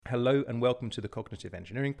Hello and welcome to the Cognitive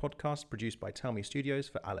Engineering Podcast produced by Tell Me Studios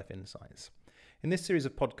for Aleph Insights. In this series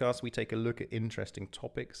of podcasts, we take a look at interesting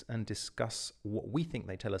topics and discuss what we think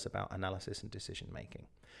they tell us about analysis and decision making.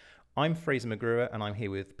 I'm Fraser McGruer and I'm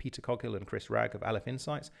here with Peter Coghill and Chris Ragg of Aleph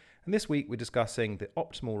Insights, and this week we're discussing the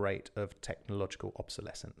optimal rate of technological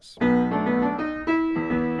obsolescence.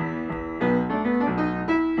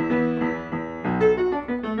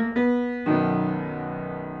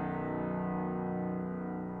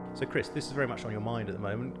 So Chris, this is very much on your mind at the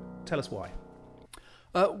moment. Tell us why.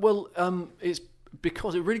 It's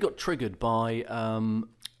because it really got triggered by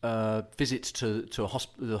visits to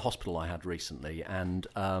the hospital I had recently, and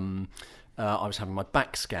I was having my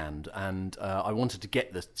back scanned, and I wanted to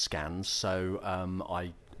get the scans, so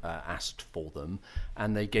I asked for them,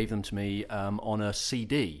 and they gave them to me on a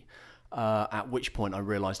CD. At which point I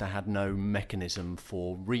realised I had no mechanism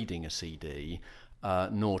for reading a CD.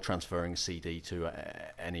 Nor transferring a CD to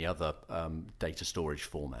any other data storage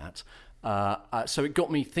format. So it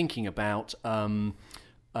got me thinking about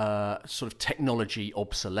sort of technology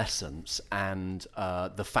obsolescence and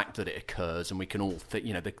the fact that it occurs, and we can all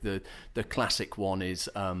the classic one is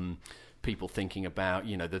people thinking about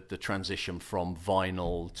the transition from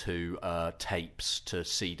vinyl to tapes to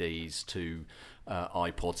CDs to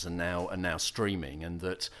iPods and now streaming, and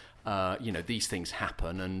that these things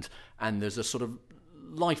happen, and there's a sort of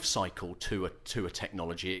life cycle to a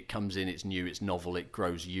technology. It comes in, it's new, it's novel, it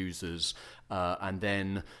grows users, and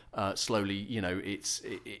then slowly,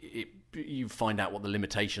 you find out what the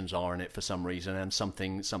limitations are in it for some reason, and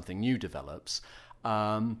something new develops,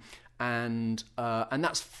 and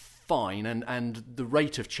that's fine, and the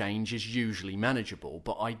rate of change is usually manageable.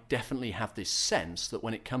 But I definitely have this sense that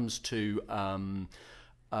when it comes to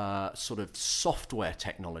sort of software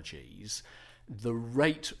technologies, the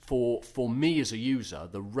rate for me as a user,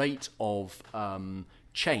 the rate of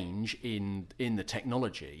change in the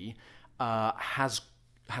technology has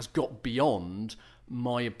got beyond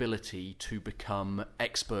my ability to become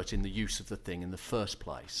expert in the use of the thing in the first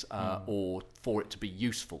place, or for it to be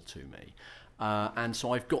useful to me. And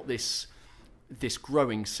so I've got this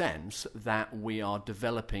growing sense that we are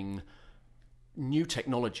developing new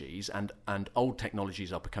technologies, and old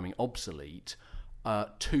technologies are becoming obsolete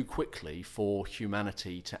too quickly for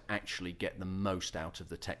humanity to actually get the most out of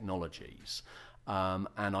the technologies.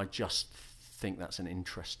 And I just think that's an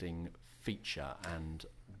interesting feature, and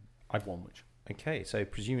one which... Okay, so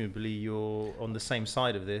presumably you're on the same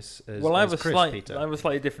side of this as, I have Peter. I have a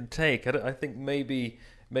slightly different take. I think maybe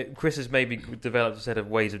Chris has developed a set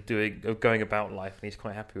of ways of going about life, and he's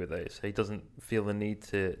quite happy with those. So he doesn't feel the need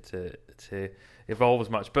to evolve as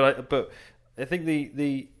much. But I think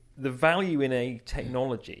the value in a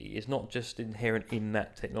technology is not just inherent in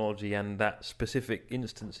that technology and that specific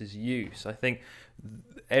instance's use. I think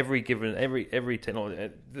every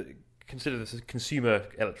technology. Consider this a consumer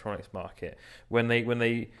electronics market. When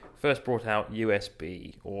they first brought out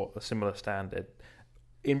USB or a similar standard,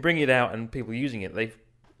 in bringing it out and people using it, they've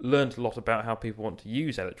learned a lot about how people want to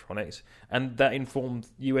use electronics, and that informed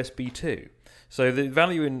USB too. So a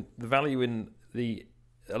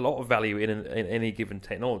lot of value in any given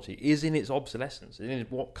technology is in its obsolescence, in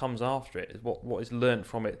what comes after it, is what is learned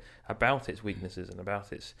from it about its weaknesses and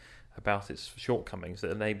about its shortcomings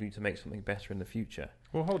that enable you to make something better in the future.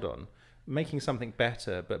 Well, hold on. Making something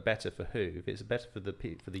better, but better for who? If it's better for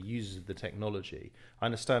the users of the technology, I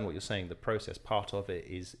understand what you're saying. The process part of it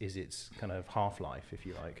is its kind of half-life, if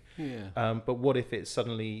you like. Yeah. But what if it's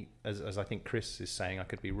suddenly, as I think Chris is saying, I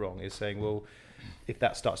could be wrong, is saying, well, if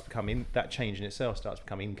that that change in itself starts to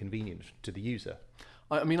become inconvenient to the user?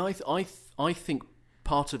 I mean, I think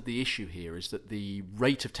part of the issue here is that the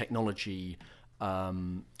rate of technology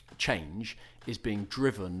change is being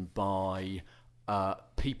driven by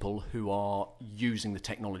people who are using the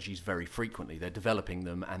technologies very frequently. They're developing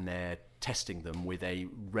them and they're testing them with a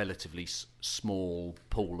relatively small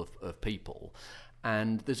pool of people,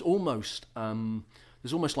 and there's almost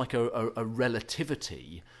like a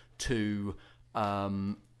relativity to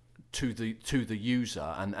the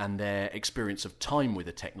user and their experience of time with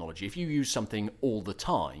the technology. If you use something all the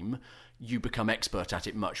time, you become expert at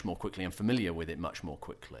it much more quickly and familiar with it much more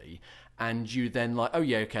quickly, and you then like, oh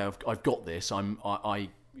yeah, okay, I've got this. I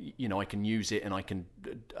can use it and I can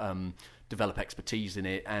develop expertise in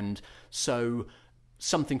it, and so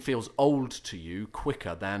something feels old to you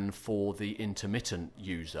quicker than for the intermittent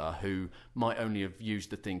user who might only have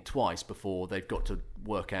used the thing twice before they've got to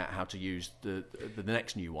work out how to use the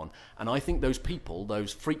next new one. And I think those people,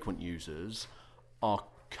 those frequent users, are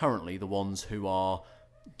currently the ones who are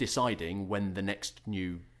deciding when the next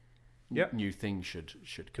new new things should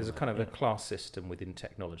come. There's a kind of a class system within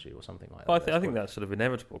technology or something like that. Well, I think that's sort of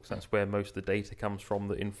inevitable, because that's where most of the data comes from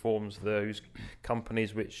that informs those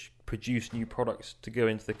companies which produce new products to go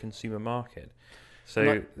into the consumer market.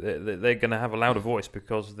 So they're going to have a louder voice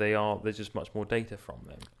because there's just much more data from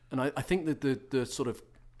them. And I think that the sort of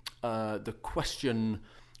the question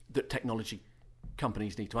that technology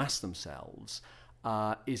companies need to ask themselves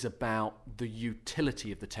is about the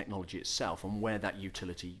utility of the technology itself and where that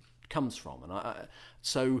utility comes from. And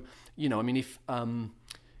so, I mean,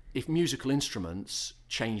 if musical instruments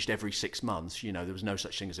changed every 6 months, there was no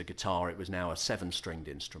such thing as a guitar, it was now a 7-stringed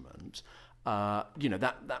instrument.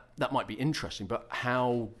 That might be interesting, but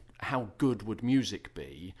how good would music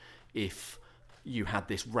be if you had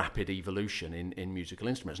this rapid evolution in musical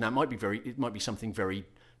instruments? Now, it might be something very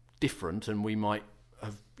different, and we might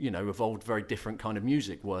have evolved very different kind of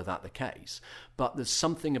music were that the case. But there's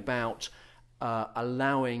something about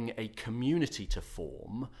allowing a community to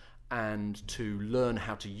form and to learn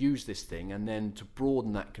how to use this thing, and then to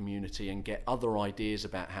broaden that community and get other ideas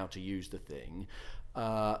about how to use the thing.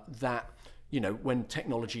 That when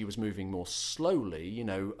technology was moving more slowly,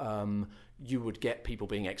 you would get people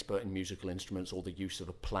being expert in musical instruments or the use of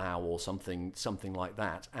a plough or something like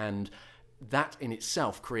that, and that in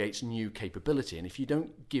itself creates new capability. And if you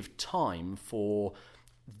don't give time for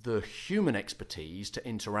the human expertise to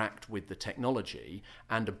interact with the technology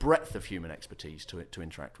and a breadth of human expertise to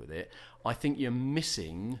interact with it, I think you're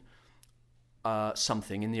missing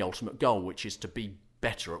something in the ultimate goal, which is to be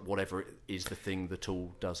better at whatever it is the thing the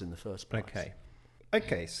tool does in the first place.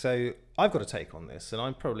 Okay, so I've got a take on this, and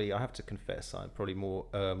I have to confess, I'm probably more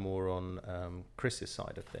on Chris's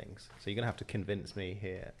side of things. So you're going to have to convince me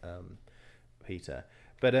here, Peter.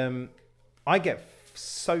 But I get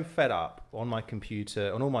so fed up on my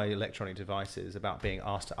computer, on all my electronic devices, about being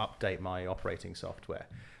asked to update my operating software.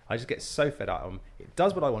 I just get so fed up. It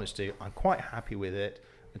does what I want it to do. I'm quite happy with it.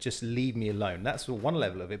 Just leave me alone. That's one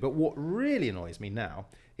level of it. But what really annoys me now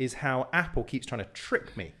is how Apple keeps trying to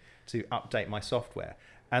trick me to update my software.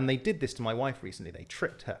 And they did this to my wife recently. They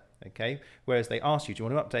tricked her, okay? Whereas they asked you, do you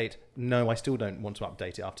want to update? No, I still don't want to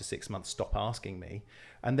update it after 6 months. Stop asking me.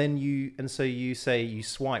 So you say, you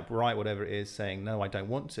swipe right, whatever it is, saying, no, I don't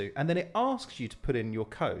want to. And then it asks you to put in your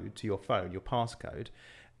code to your phone, your passcode.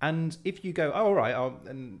 And if you go, oh, all right,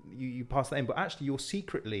 and you pass that in, but actually you're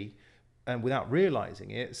secretly, and without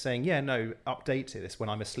realizing it, saying, yeah, no, update to this when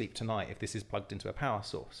I'm asleep tonight if this is plugged into a power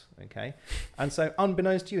source, okay? And so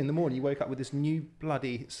unbeknownst to you, in the morning, you wake up with this new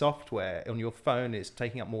bloody software on your phone. It's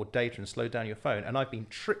taking up more data and slowed down your phone, and I've been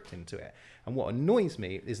tricked into it. And what annoys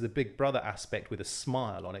me is the Big Brother aspect with a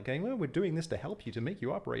smile on it, going, well, we're doing this to help you, to make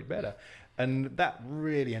you operate better. And that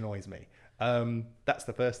really annoys me. That's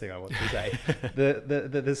the first thing I want to say.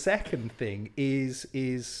 The second thing is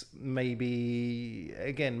maybe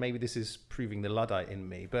this is proving the Luddite in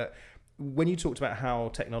me, but when you talked about how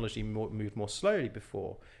technology moved more slowly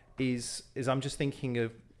before, is I'm just thinking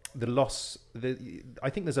of the loss. I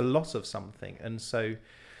think there's a loss of something, and so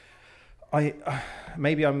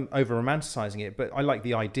maybe I'm over romanticizing it, but I like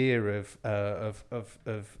the idea of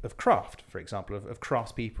craft, for example, of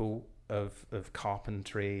craftspeople. Of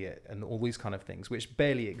carpentry and all these kind of things, which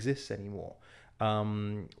barely exists anymore,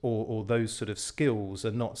 or those sort of skills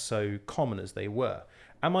are not so common as they were.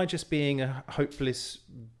 Am I just being a hopeless,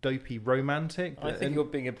 dopey romantic? I think you're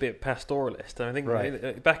being a bit pastoralist. I think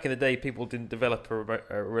back in the day, people didn't develop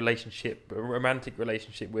a romantic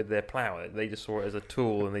relationship with their plough. They just saw it as a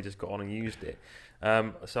tool and they just got on and used it.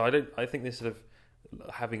 So I think this sort of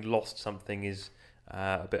having lost something is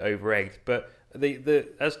a bit over-egged, but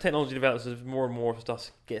as technology develops, as more and more stuff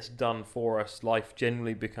gets done for us, life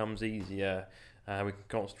generally becomes easier. We can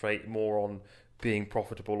concentrate more on being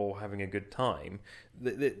profitable or having a good time.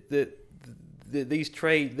 These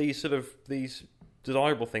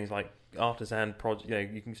desirable things like artisan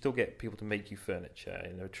projects, you can still get people to make you furniture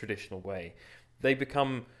in a traditional way. They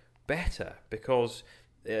become better because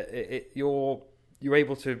you're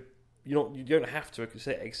able to. You don't have to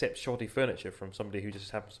accept shoddy furniture from somebody who just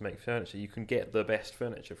happens to make furniture. You can get the best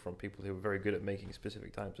furniture from people who are very good at making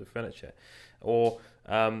specific types of furniture, or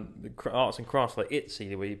arts and crafts like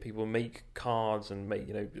Etsy, where people make cards and make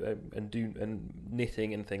and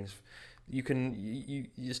knitting and things. I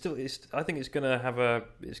think it's going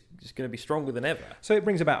to be stronger than ever. So it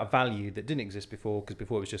brings about a value that didn't exist before, because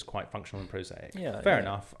before it was just quite functional and prosaic. Fair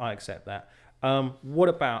enough. I accept that. What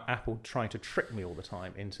about Apple trying to trick me all the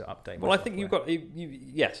time into updating? Well, I think you've got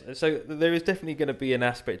yes. So there is definitely going to be an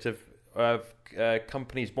aspect of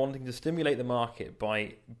companies wanting to stimulate the market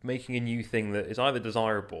by making a new thing that is either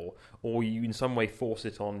desirable or you in some way force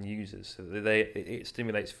it on users so that it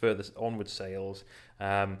stimulates further onward sales.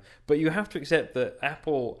 But you have to accept that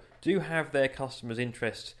Apple do have their customers'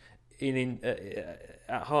 interests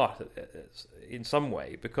at heart in some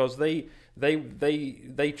way, because they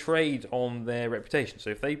trade on their reputation. So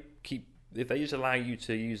if they just allow you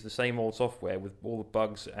to use the same old software with all the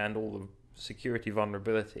bugs and all the security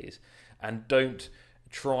vulnerabilities and don't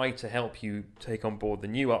try to help you take on board the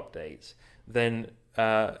new updates, then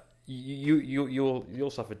you'll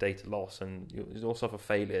suffer data loss and you'll suffer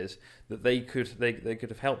failures that they could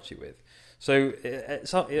have helped you with. So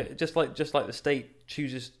just like the state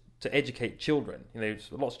chooses to educate children,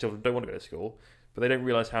 lots of children don't want to go to school, but they don't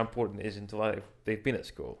realise how important it is until they've been at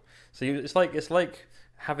school. So it's like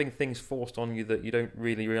having things forced on you that you don't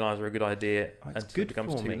really realise are a good idea until it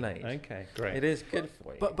becomes too late. Okay, great. It is good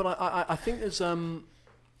for you. But I think there's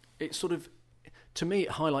it sort of, to me,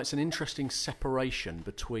 it highlights an interesting separation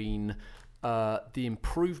between the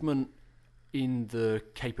improvement in the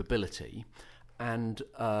capability and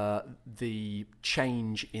the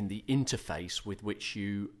change in the interface with which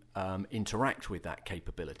you interact with that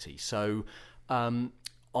capability. So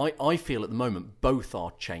I feel at the moment both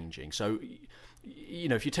are changing. So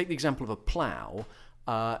if you take the example of a plough,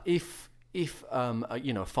 if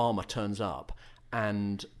a farmer turns up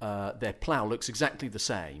and their plough looks exactly the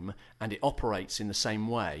same and it operates in the same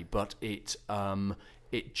way, but it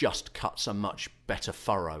just cuts a much better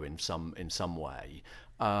furrow in some way,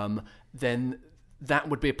 then that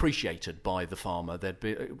would be appreciated by the farmer. There'd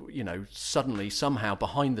be, suddenly somehow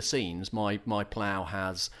behind the scenes, my plough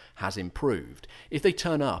has improved. If they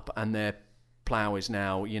turn up and their plough is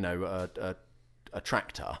now, a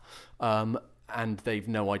tractor, and they've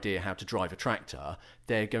no idea how to drive a tractor,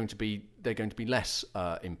 they're going to be less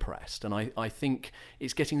impressed. And I think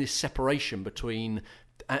it's getting this separation between,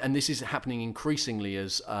 and this is happening increasingly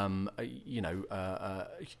as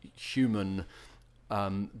human,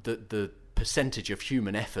 the percentage of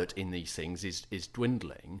human effort in these things is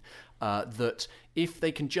dwindling, that if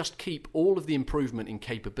they can just keep all of the improvement in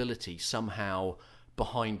capability somehow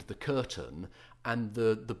behind the curtain, and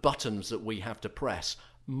the buttons that we have to press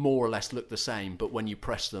more or less look the same, but when you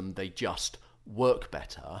press them they just work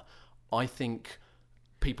better, I think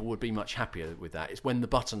people would be much happier with that. It's when the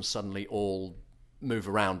buttons suddenly all move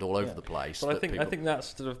around all over the place. But I think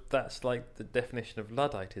that's like the definition of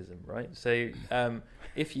Ludditism, right? So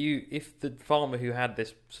if the farmer who had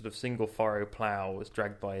this sort of single furrow plough was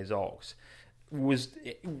dragged by his ox was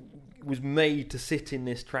made to sit in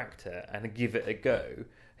this tractor and give it a go,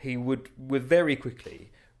 he would very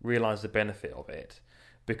quickly realise the benefit of it,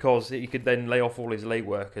 because he could then lay off all his lay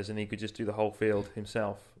workers and he could just do the whole field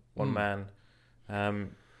himself, one man.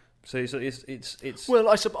 So it's well,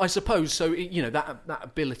 I suppose so. That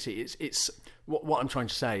ability. It's what I'm trying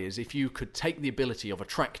to say is, if you could take the ability of a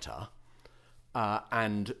tractor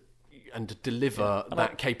and deliver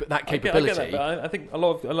that capability. I get that, but I think a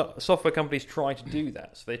lot of software companies try to do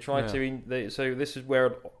that. So they try to. So this is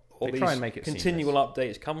where all they these try and make it continual seamless.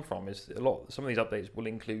 Updates come from. Is some of these updates will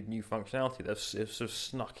include new functionality that's sort of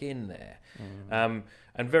snuck in there, and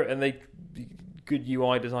they good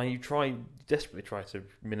UI design. You desperately try to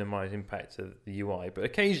minimise impact to the UI, but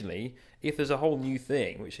occasionally, if there's a whole new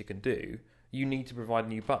thing which it can do, you need to provide a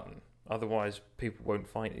new button. Otherwise, people won't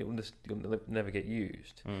find it. It'll never get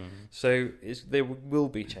used. So there will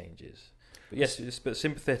be changes. But yes, but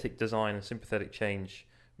sympathetic design and sympathetic change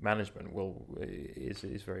management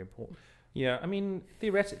is very important. Yeah, I mean,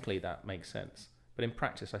 theoretically that makes sense, but in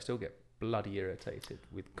practice I still get bloody irritated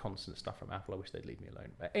with constant stuff from Apple. I wish they'd leave me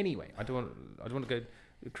alone. But anyway, I don't want to go.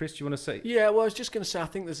 Chris, do you want to say? Yeah, well, I was just going to say, I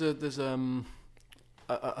think there's a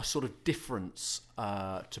sort of difference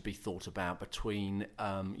to be thought about between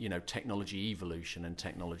technology evolution and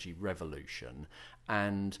technology revolution,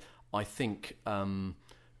 and I think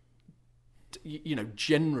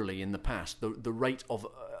generally in the past the rate of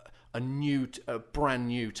a brand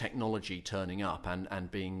new technology turning up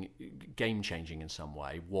and being game changing in some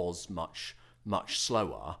way was much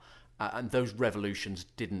slower, and those revolutions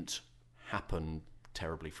didn't happen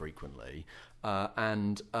terribly frequently,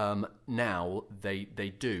 and now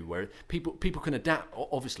they do, where people can adapt.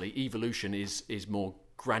 Obviously, evolution is more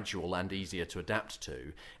gradual and easier to adapt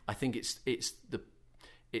to. I think it's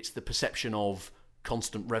the perception of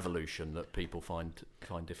constant revolution that people find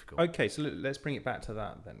difficult. Okay, so let's bring it back to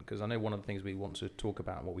that then, because I know one of the things we want to talk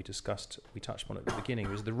about, what we touched upon at the beginning,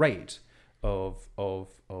 was the rate of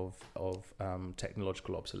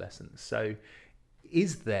technological obsolescence. So,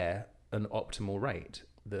 is there an optimal rate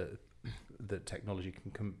that that technology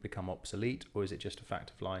can become obsolete, or is it just a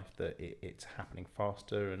fact of life that it's happening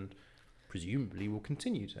faster and presumably will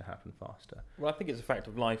continue to happen faster? Well, I think it's a fact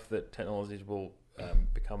of life that technologies will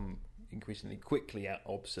become increasingly quickly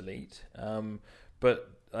obsolete.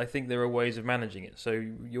 But I think there are ways of managing it. So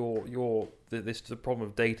the problem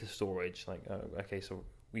of data storage. Like, okay, so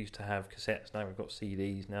we used to have cassettes. Now we've got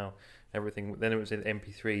CDs. Now everything. Then it was in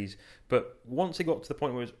MP3s. But once it got to the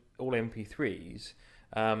point where it was all MP3s,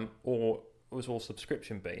 or it was all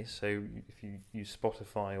subscription based. So if you use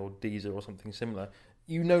Spotify or Deezer or something similar,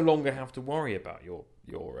 you no longer have to worry about your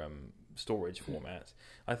storage format.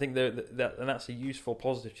 I think and that's a useful,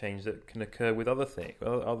 positive change that can occur with other things,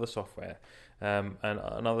 other software, and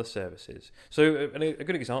other services. So a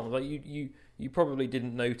good example, like you probably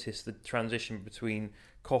didn't notice the transition between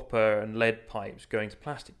copper and lead pipes going to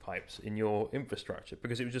plastic pipes in your infrastructure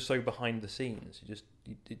because it was just so behind the scenes.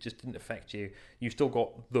 It just didn't affect you. You still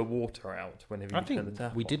got the water out whenever you turned the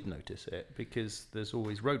tap on. We did notice it because there's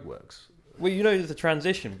always roadworks. Well, you notice the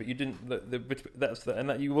transition, but you didn't.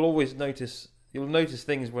 You will always notice. You'll notice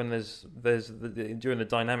things when there's during the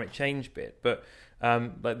dynamic change bit, but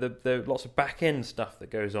like there are lots of back end stuff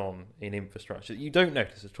that goes on in infrastructure that you don't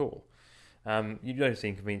notice at all. You notice the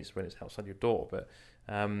inconvenience when it's outside your door, but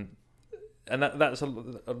and that's a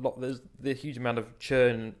lot. There's the huge amount of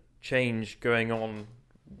change going on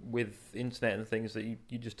with internet and things that you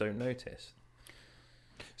just don't notice.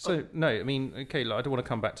 So, no, I mean, okay, I don't want to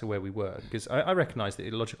come back to where we were, because I recognise that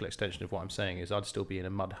the logical extension of what I'm saying is I'd still be in a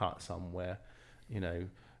mud hut somewhere,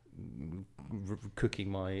 cooking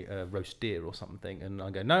my roast deer or something, and I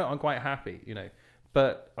go, no, I'm quite happy,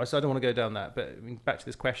 But I don't want to go down that. But I mean, back to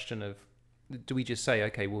this question of, do we just say,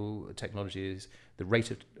 okay, well, the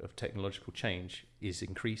rate of technological change is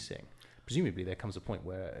increasing? Presumably there comes a point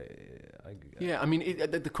where...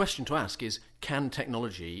 the question to ask is, can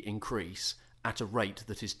technology increase at a rate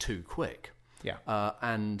that is too quick? Yeah.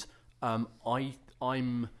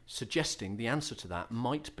 I'm suggesting the answer to that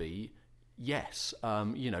might be yes.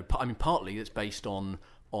 Partly it's based on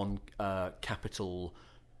capital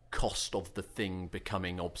cost of the thing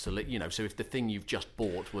becoming obsolete. So if the thing you've just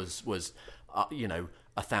bought was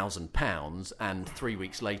 £1,000, and 3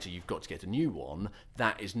 weeks later you've got to get a new one,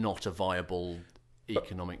 that is not a viable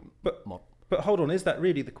economic model. But hold on, is that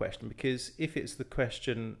really the question? Because if it's the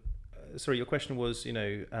question... Sorry, your question was,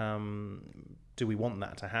 do we want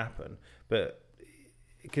that to happen? But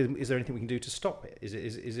is there anything we can do to stop it?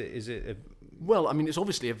 Is it? Well, I mean, it's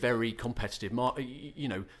obviously a very competitive market.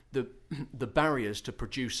 The barriers to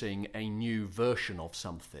producing a new version of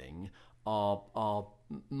something are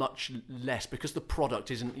much less because the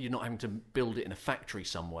product isn't. You're not having to build it in a factory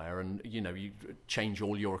somewhere, and you change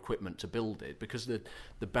all your equipment to build it, because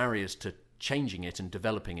the barriers to changing it and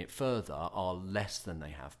developing it further are less than they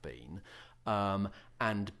have been,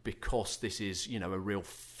 and because this is a real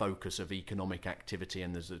focus of economic activity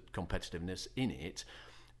and there's a competitiveness in it,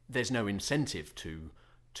 there's no incentive to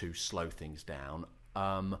slow things down,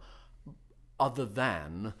 other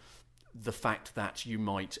than the fact that you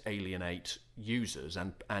might alienate users,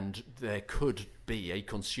 and there could be a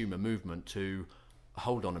consumer movement to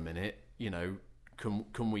hold on a minute,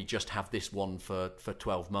 can we just have this one for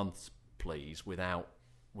 12 months please, without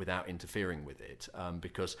interfering with it,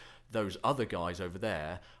 because those other guys over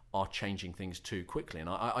there are changing things too quickly. And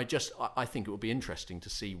I think it would be interesting to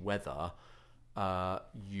see whether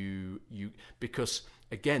because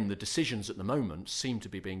again, the decisions at the moment seem to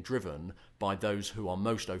be being driven by those who are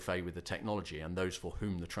most au fait with the technology and those for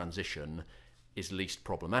whom the transition is least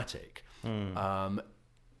problematic.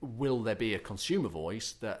 Will there be a consumer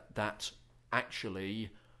voice that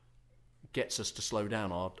actually gets us to slow down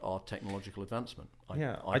our technological advancement?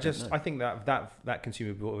 I think that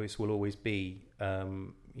consumer voice will always be a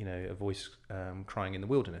voice crying in the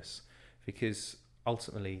wilderness, because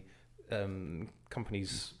ultimately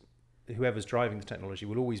companies, whoever's driving the technology,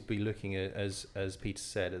 will always be looking at, as Peter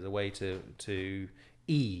said, as a way to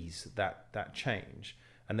ease that change.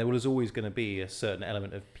 And there was always going to be a certain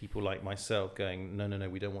element of people like myself going, no,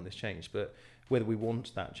 we don't want this change. But whether we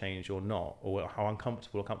want that change or not, or how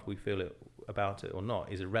uncomfortable or comfortable we feel about it or not,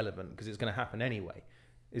 is irrelevant, because it's going to happen anyway.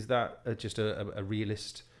 Is that just a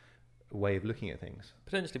realist way of looking at things?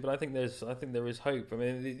 Potentially, but I think there is hope. I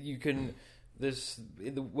mean, there's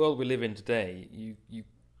in the world we live in today, you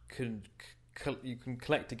can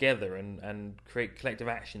collect together and create collective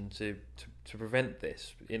action to prevent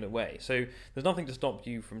this in a way. So there's nothing to stop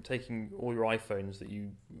you from taking all your iPhones that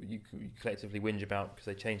you collectively whinge about because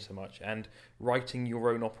they change so much, and writing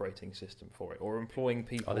your own operating system for it, or employing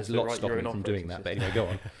people. There's to lots write stopping your own you from doing that. system. But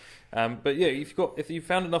anyway, go on. But yeah, if you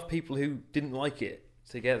found enough people who didn't like it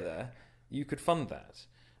together, you could fund that.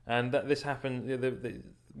 And that this happened.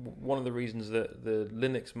 One of the reasons that the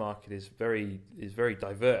Linux market is very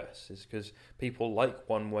diverse is because people like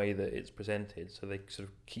one way that it's presented, so they sort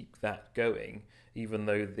of keep that going, even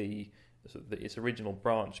though its original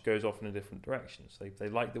branch goes off in a different direction. So they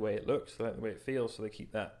like the way it looks, they like the way it feels, so they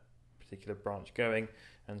keep that particular branch going,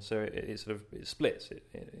 and so it splits.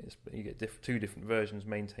 You get two different versions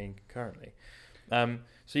maintained concurrently.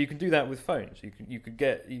 So you can do that with phones.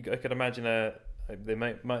 I could imagine there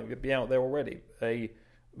might be out there already a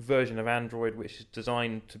version of Android which is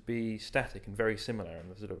designed to be static and very similar,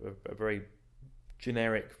 and sort of a very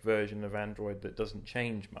generic version of Android that doesn't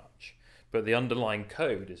change much, but the underlying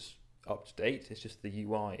code is up to date. It's just the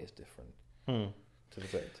UI is different to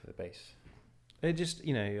the base. It just,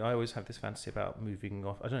 I always have this fantasy about moving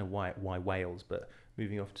off. I don't know why Wales, but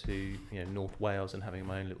moving off to North Wales and having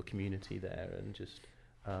my own little community there, and just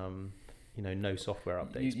no software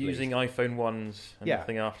updates. Using iPhone 1s and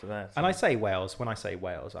nothing after that. And I say Wales. When I say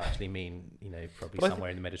Wales, I actually mean probably somewhere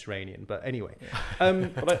in the Mediterranean. But anyway,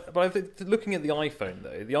 but I think looking at the iPhone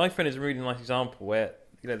though, the iPhone is a really nice example where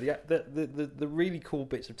the really cool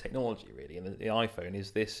bits of technology really in the iPhone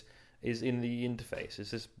is in the interface. It's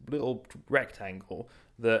this little rectangle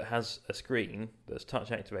that has a screen that's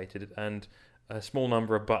touch activated and a small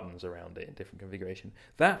number of buttons around it in different configuration.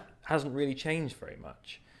 That hasn't really changed very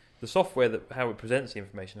much. The software, how it presents the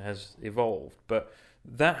information, has evolved, but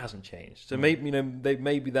that hasn't changed. So maybe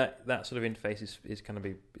that sort of interface is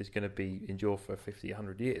going to be endure for 50,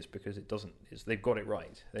 100 years because it doesn't. They've got it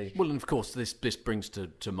right. Well, and of course, this brings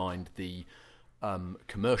to mind the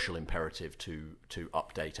commercial imperative to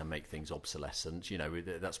update and make things obsolescent.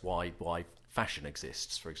 That's why fashion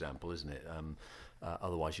exists, for example, isn't it?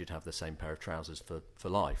 Otherwise, you'd have the same pair of trousers for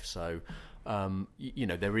life. So,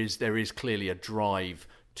 there is clearly a drive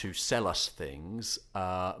to sell us things,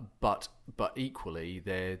 but equally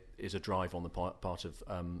there is a drive on the part of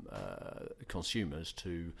consumers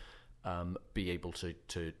to be able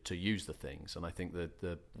to use the things, and I think that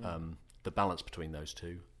the balance between those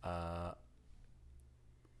two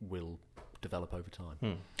will develop over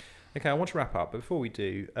time. Okay, I want to wrap up, but before we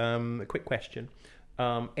do, a quick question.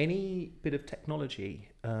 Any bit of technology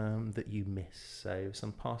that you miss? So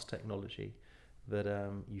some past technology that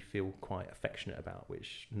you feel quite affectionate about,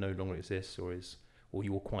 which no longer exists, or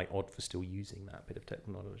you're quite odd for still using that bit of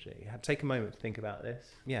technology. Take a moment to think about this.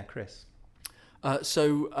 Yeah, Chris.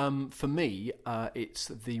 So for me, it's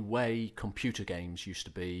the way computer games used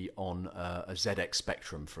to be on a ZX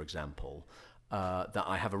Spectrum, for example, that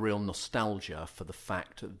I have a real nostalgia for the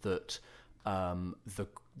fact that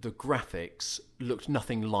the graphics looked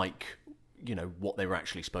nothing like what they were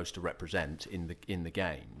actually supposed to represent in the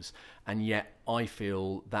games, and yet I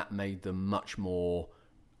feel that made them much more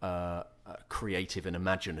creative and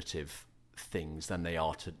imaginative things than they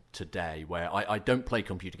are today, where I don't play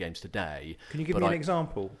computer games today. Can you give me an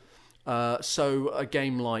example? So a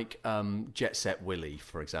game like Jet Set Willy,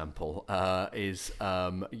 for example, was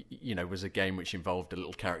a game which involved a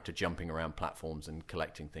little character jumping around platforms and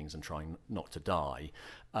collecting things and trying not to die,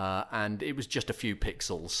 and it was just a few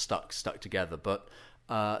pixels stuck together. But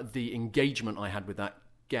the engagement I had with that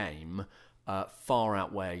game far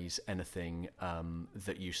outweighs anything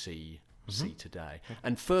that you see today.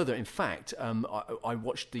 And further, in fact, I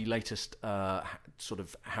watched the latest sort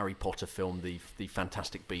of Harry Potter film, the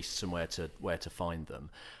Fantastic Beasts and Where to Find Them,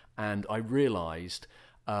 and I realised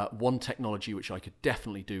one technology which I could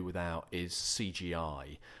definitely do without is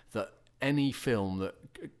CGI. That any film that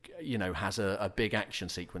has a big action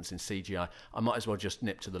sequence in CGI, I might as well just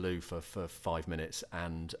nip to the loo for 5 minutes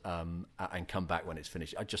and come back when it's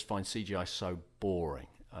finished. I just find CGI so boring.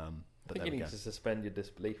 I think you need to suspend your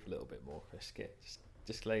disbelief a little bit more, Chris.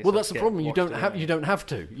 Just well, that's the problem. You don't have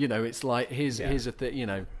to. It's like here's a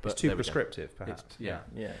thing. But it's too prescriptive, perhaps. Yeah.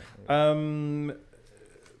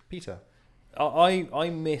 Peter, I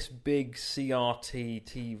miss big CRT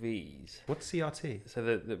TVs. What's CRT? So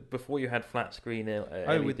that before you had flat screen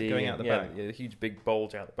LED, with going out the back, a huge big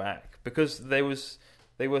bulge out the back, because they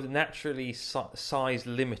were naturally size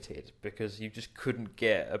limited because you just couldn't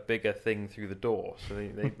get a bigger thing through the door. So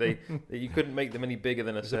they you couldn't make them any bigger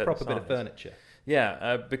than a certain proper size. Bit of furniture.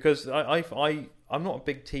 Yeah, because I'm not a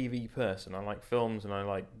big TV person. I like films and I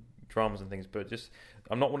like dramas and things, but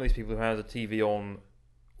I'm not one of these people who has a TV on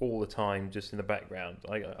all the time just in the background.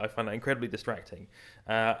 I find that incredibly distracting.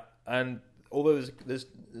 And although there's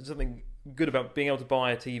something good about being able to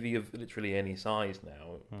buy a TV of literally any size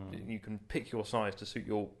now. You can pick your size to suit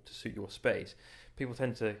your space. People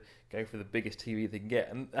tend to go for the biggest TV they can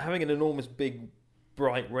get, and having an enormous big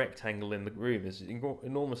bright rectangle in the room is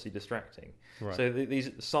enormously distracting. Right. So these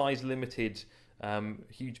size limited,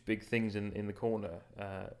 huge big things in the corner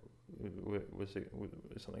was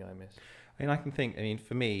something I missed. I mean, I can think. I mean,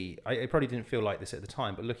 for me, I probably didn't feel like this at the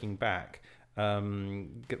time, but looking back,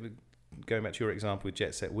 going back to your example with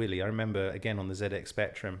Jet Set Willy, I remember again on the ZX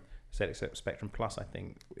Spectrum Plus, I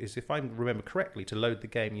think, is, if I remember correctly, to load the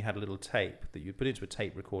game, you had a little tape that you put into a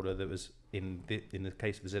tape recorder that was in the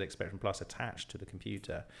case of the ZX Spectrum Plus attached to the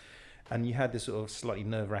computer, and you had this sort of slightly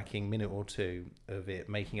nerve-wracking minute or two of it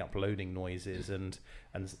making up loading noises, and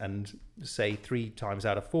say 3 times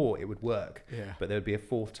out of 4 it would work, but there would be a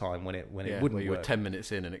 4th time when it wouldn't where you work. were 10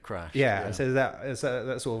 minutes in and it crashed. And so that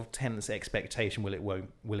sort of tense expectation, will it or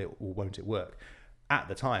won't it work? At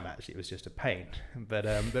the time, actually, it was just a pain. But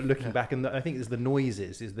looking back, and I think it's the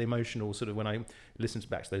noises, is the emotional sort of, when I listened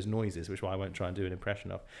back to those noises, which I won't try and do an impression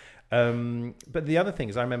of. But the other thing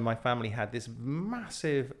is, I remember my family had this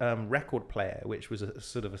massive record player, which was a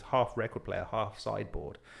sort of a half record player, half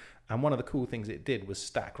sideboard. And one of the cool things it did was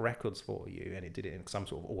stack records for you, and it did it in some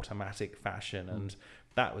sort of automatic fashion, and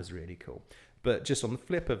that was really cool. But just on the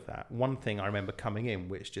flip of that, one thing I remember coming in,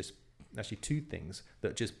 which just, actually 2 things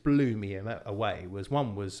that just blew me away, was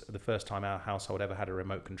one was the first time our household ever had a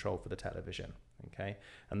remote control for the television, okay,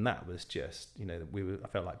 and that was just, I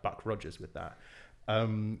felt like Buck Rogers with that,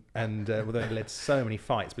 although it led to so many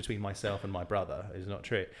fights between myself and my brother, it's not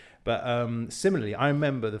true, but similarly, I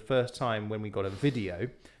remember the first time when we got a video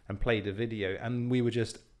and played a video, and we were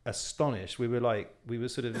just astonished. We were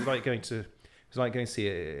sort of like going to, it was like going to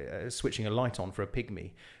see switching a light on for a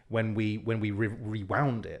pygmy when we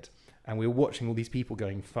rewound it. And we were watching all these people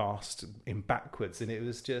going fast in backwards, and it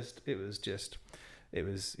was the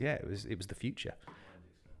future.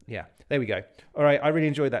 Yeah, there we go. All right, I really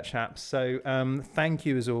enjoyed that, chap. So thank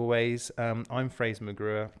you as always. I'm Fraser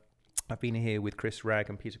McGruer. I've been here with Chris Ragg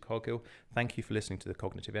and Peter Coghill. Thank you for listening to the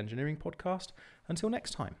Cognitive Engineering Podcast. Until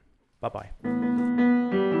next time, bye-bye.